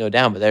think they can go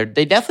down, but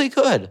they definitely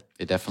could.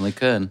 They definitely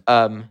could.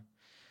 Sam-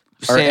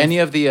 Are any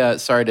of the,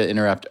 sorry to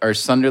interrupt, are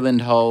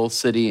Sunderland, Hull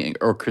City,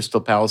 or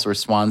Crystal Palace, or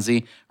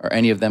Swansea, are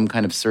any of them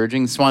kind of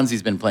surging?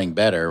 Swansea's been playing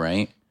better,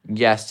 right?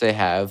 Yes, they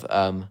have.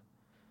 I'm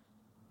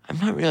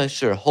not really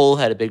sure. Hull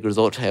had a big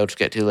result to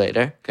get to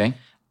later. Okay.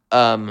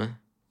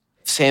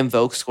 Sam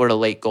Vokes scored a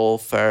late goal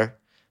for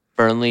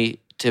Burnley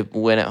to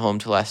win at home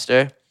to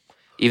Leicester,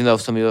 even though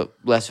some of the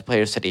Leicester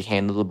players said he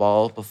handled the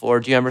ball before.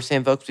 Do you remember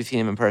Sam Vokes? We've seen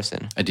him in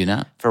person. I do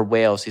not. For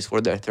Wales, he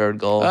scored their 3rd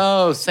goal.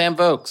 Oh, Sam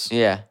Vokes.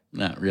 Yeah,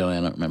 Not really,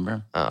 I don't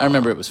remember. I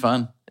remember it was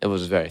fun. it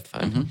was very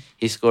fun.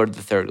 He scored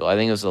the 3rd goal. I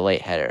think it was a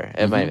late header.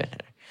 It might have been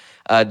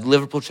a header.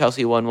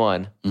 Liverpool-Chelsea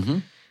 1-1.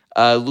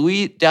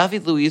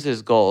 David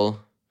Luiz's goal,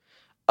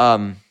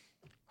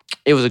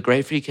 it was a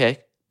great free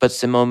kick, but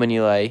Simone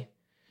Mignolet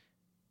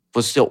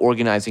was still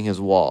organizing his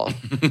wall.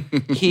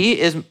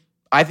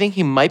 I think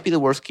he might be the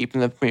worst keeper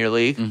in the Premier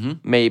League.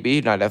 Maybe,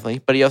 not definitely.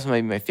 But he also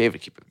might be my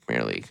favorite keeper in the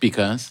Premier League.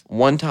 Because?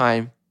 One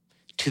time,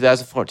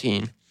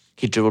 2014,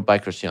 he dribbled by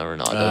Cristiano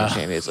Ronaldo in the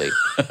Champions League.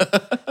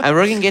 And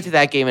we're going to get to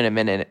that game in a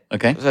minute.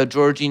 Okay. So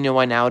Jorginho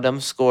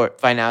Wijnaldum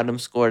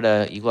scored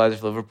an equalizer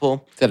for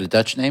Liverpool. Is that a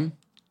Dutch name?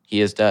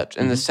 He is Dutch.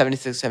 In the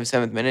 76th,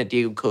 77th minute,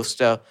 Diego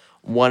Costa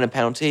won a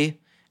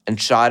penalty and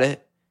shot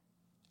it,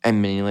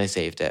 and Mignolet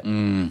saved it.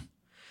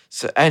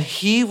 So, and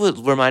he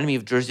would remind me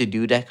of Jerzy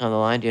Dudek on the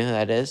line. Do you know who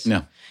that is?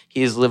 No.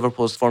 He is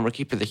Liverpool's former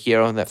keeper, the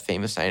hero in that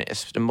famous night in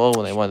Istanbul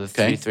when they won the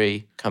Okay.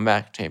 3-3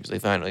 comeback Champions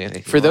League final against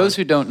AC For those Milan.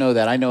 who don't know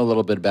that, I know a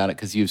little bit about it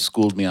because you've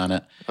schooled me on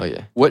it. Oh,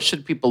 yeah. What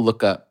should people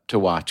look up to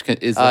watch?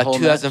 Is the whole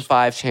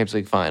 2005 Champions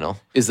League final.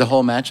 is the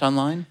whole match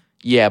online?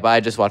 Yeah, but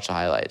I just watched the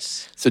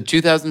highlights. So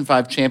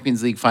 2005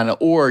 Champions League final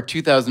or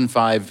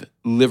 2005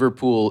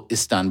 Liverpool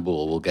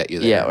Istanbul will get you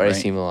there. Yeah, or right?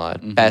 AC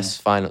Milan.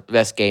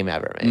 Best game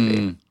ever,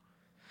 maybe.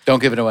 Don't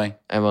give it away.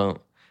 I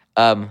won't.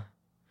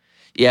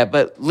 Yeah,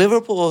 but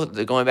Liverpool,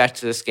 going back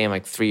to this game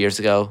like 3 years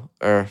ago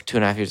or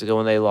 2.5 years ago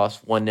when they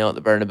lost 1-0 at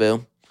the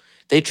Bernabeu,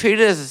 they treated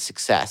it as a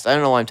success. I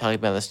don't know why I'm talking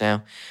about this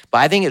now, but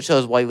I think it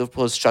shows why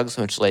Liverpool has struggled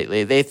so much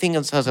lately. They think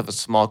themselves as a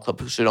small club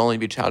who should only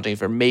be challenging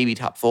for maybe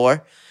top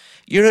 4.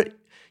 You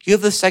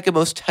have the 2nd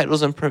most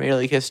titles in Premier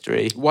League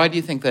history. Why do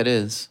you think that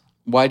is?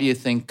 Why do you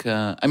think?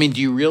 Do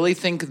you really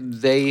think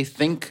they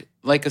think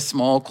like a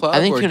small club? I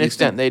think or to do an you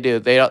extent they do.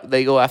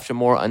 They go after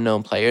more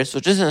unknown players,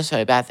 which isn't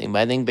necessarily a bad thing, but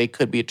I think they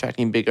could be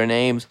attracting bigger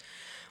names.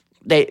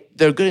 They're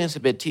good against the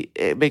big teams.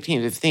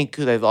 If you think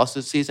who they've lost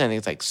this season, I think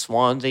it's like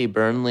Swansea,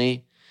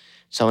 Burnley,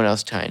 someone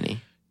else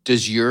tiny.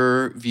 Does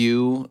the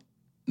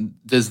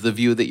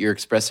view that you're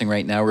expressing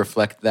right now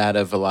reflect that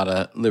of a lot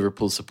of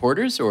Liverpool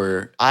supporters,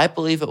 or? I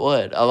believe it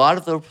would. A lot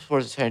of the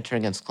supporters are trying to turn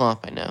against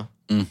Klopp, I know.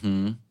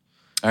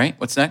 All right,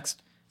 what's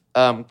next?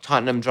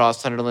 Tottenham draws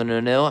Sunderland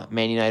 0-0.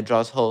 Man United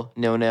draws Hull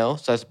 0-0.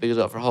 So that's a big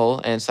result for Hull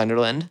and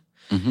Sunderland.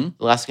 The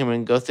last game we're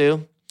going to go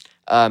through.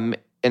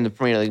 In the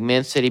Premier League,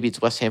 Man City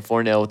beats West Ham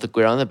 4-0 with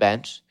Aguero on the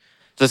bench.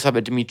 So let's talk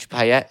about Dimitri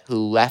Payet, who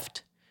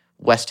left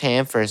West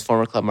Ham for his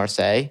former club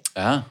Marseille.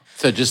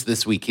 So just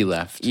this week he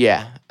left.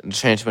 Yeah, the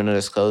transfer window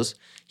is closed.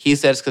 He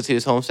said it's because he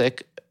was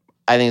homesick.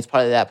 I think it's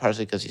partly that,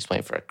 partially because he's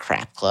playing for a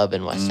crap club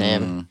in West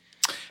Ham.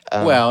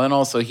 Well, and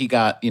also he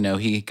got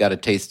a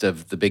taste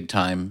of the big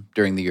time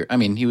during the year. I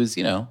mean, he was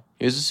a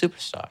He was a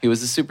superstar.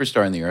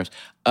 superstar in the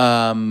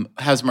Euros.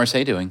 How's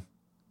Marseille doing?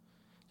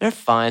 They're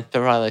fine.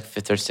 They're probably like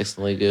 5th or 6th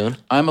in Lagoon.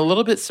 I'm a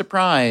little bit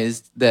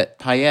surprised that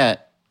Payet.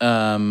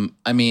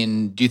 I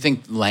mean, do you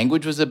think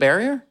language was a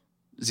barrier?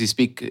 Does he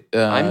speak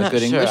I'm not good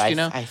sure. English? Do you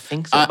know? I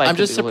think so. but I I'm could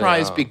just be completely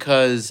surprised wrong.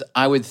 because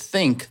I would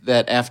think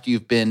that after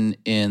you've been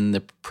in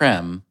the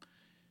Prem,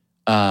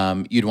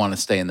 you'd want to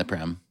stay in the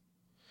Prem,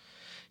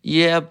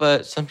 Yeah,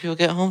 but some people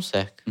get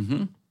homesick,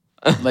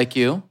 like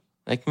you.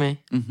 like me.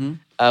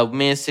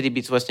 Man City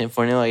beats West Ham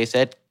 4-0, like I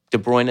said. De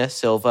Bruyne,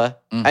 Silva.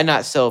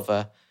 Not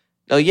Silva.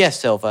 No, yes,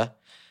 Silva.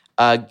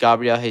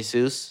 Gabriel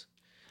Jesus.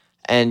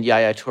 And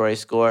Yaya Toure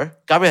score.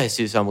 Gabriel Jesus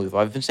is unbelievable.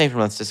 I've been saying for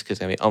months this kid's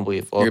going to be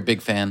unbelievable. You're a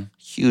big fan.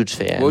 Huge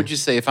fan. What would you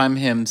say if I'm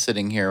him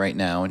sitting here right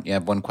now and you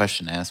have one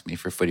question to ask me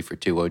for Footy for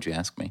Two? What would you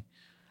ask me?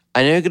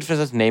 I know you're good friends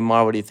with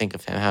Neymar. What do you think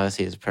of him? How is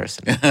he as a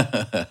person?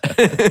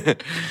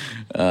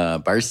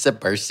 Barca.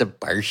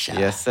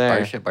 Yes,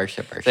 sir.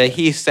 Barca. So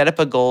he set up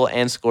a goal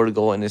and scored a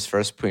goal in his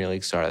first Premier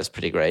League start. That's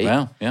pretty great.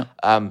 Wow, yeah.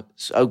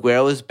 So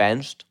Aguero was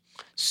benched.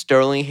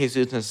 Sterling,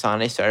 Jesus, and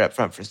Sane started up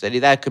front for City.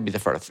 That could be the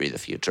front three of the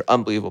future.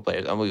 Unbelievable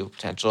players, unbelievable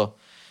potential.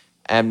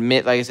 And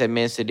like I said,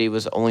 Man City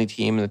was the only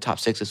team in the top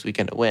 6 this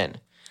weekend to win.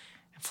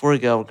 Before we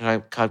go, we're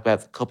going to talk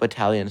about the Coppa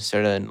Italia and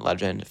certain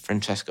legend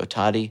Francesco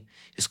Totti.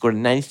 He scored a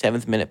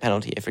 97th minute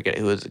penalty. I forget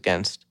who it was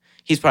against.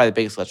 He's probably the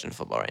biggest legend in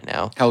football right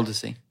now. How old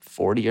is he?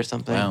 40 or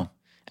something. Wow.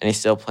 And he's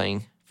still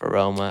playing for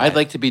Roma. I'd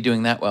like to be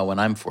doing that well when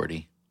I'm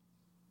 40.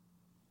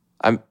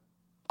 I'll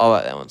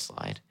let that one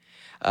slide.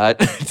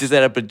 To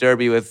set up a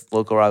derby with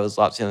local rivals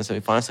Lazio in the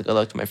semifinals. So good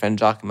luck to my friend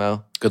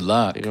Giacomo, Good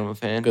luck. big Roma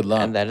fan. Good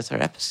luck. And that is our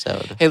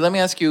episode. Hey, let me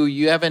ask you.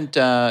 You haven't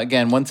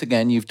once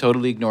again. You've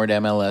totally ignored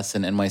MLS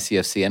and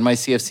NYCFC.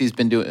 NYCFC's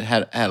been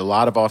had a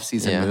lot of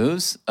offseason Yeah.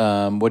 moves.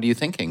 What are you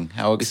thinking?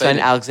 How We signed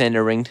excited?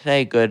 Alexander Ring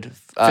today. Good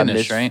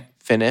Finish, right?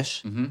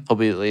 Finish.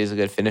 Hopefully he's a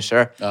good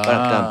finisher.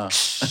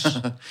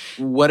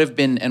 What have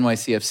been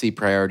NYCFC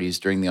priorities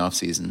during the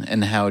offseason,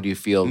 and how do you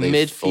feel they've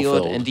Midfield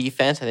fulfilled? and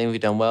defense, I think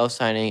we've done well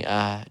signing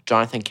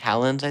Jonathan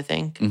Callens, I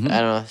think. Mm-hmm. I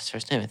don't know his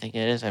first name. I think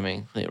it is. I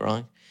mean, completely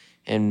wrong.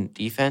 In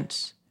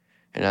defense.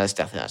 No, that's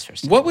definitely not his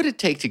first name. What would it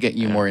take to get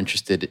you more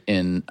interested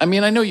in? I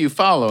mean, I know you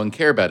follow and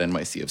care about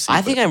NYCFC.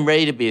 I think I'm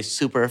ready to be a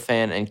super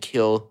fan and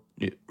kill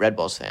Red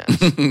Bulls fans.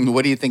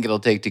 What do you think it'll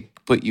take to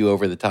put you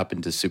over the top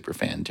into super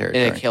fan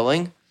territory? In a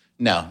killing?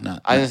 No,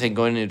 not. I was going to say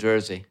going to New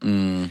Jersey.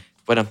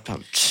 But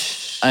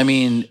I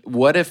mean,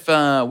 what if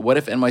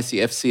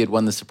NYCFC had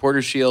won the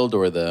Supporter Shield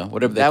or the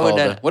whatever they call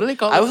it? What do they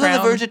call it? I was on the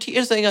Crown? verge of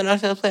tears. They got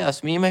knocked out of the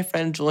playoffs. Me and my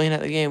friend Julian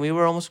at the game, we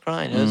were almost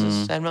crying. It was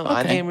a sad moment. I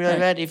Okay. think I'm really Right.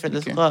 ready for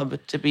this club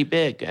to be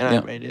big, and Yeah.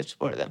 I'm ready to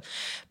support them.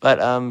 But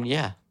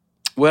yeah,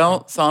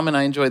 Well, Solomon,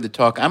 I enjoyed the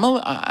talk. I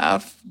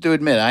have to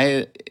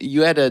admit,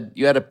 you had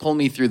to pull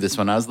me through this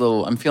one.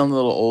 I'm feeling a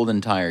little old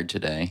and tired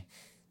today.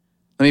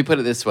 Let me put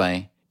it this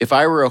way: if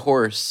I were a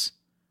horse,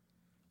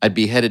 I'd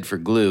be headed for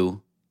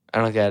glue. I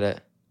don't get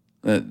it.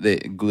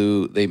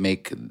 They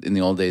make in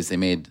the old days.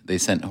 They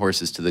sent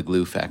horses to the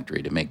glue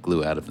factory to make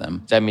glue out of them.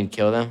 Does that mean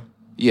kill them?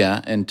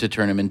 Yeah, and to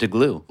turn them into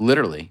glue,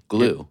 literally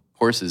glue.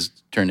 Horses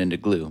turn into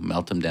glue,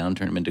 melt them down,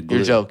 turn them into glue.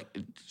 You're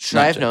joking. Should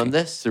Not I have known joking.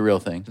 this? It's a real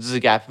thing. This is a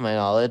gap in my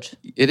knowledge.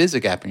 It is a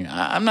gap in your.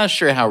 I'm not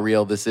sure how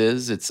real this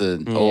is. It's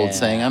an old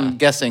saying. Yeah. I'm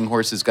guessing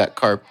horses got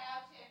carp.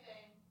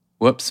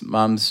 Whoops,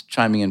 Mom's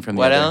chiming in from the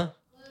What, other. Ellen?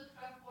 Glue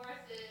from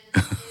horses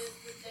is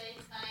the same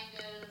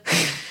kind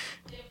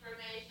of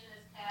information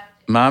as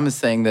captain. Mom is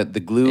saying that the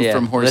glue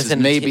from horses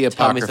listen, may be tell me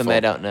apocryphal. something I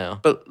don't know.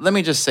 But let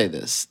me just say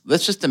this.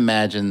 Let's just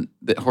imagine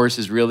that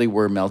horses really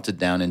were melted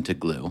down into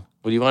glue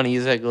Would you want to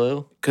use that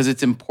glue? because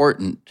it's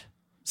important.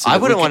 So I that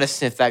we wouldn't can- want to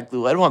sniff that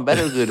glue. I'd want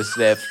better glue to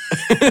sniff.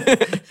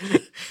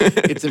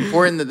 It's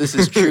important that this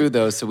is true,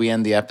 though, so we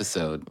end the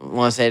episode.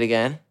 Want to say it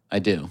again? I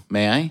do.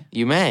 May I?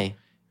 You may.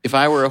 If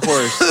I were a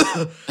horse,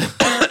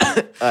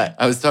 I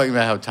was talking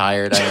about how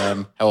tired I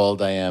am, how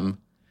old I am.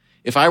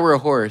 If I were a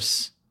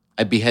horse,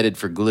 I'd be headed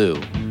for glue.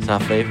 It's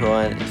not 40 for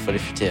one. It's 40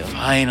 for two.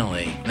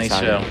 Finally. Nice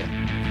Sorry.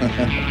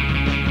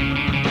 show.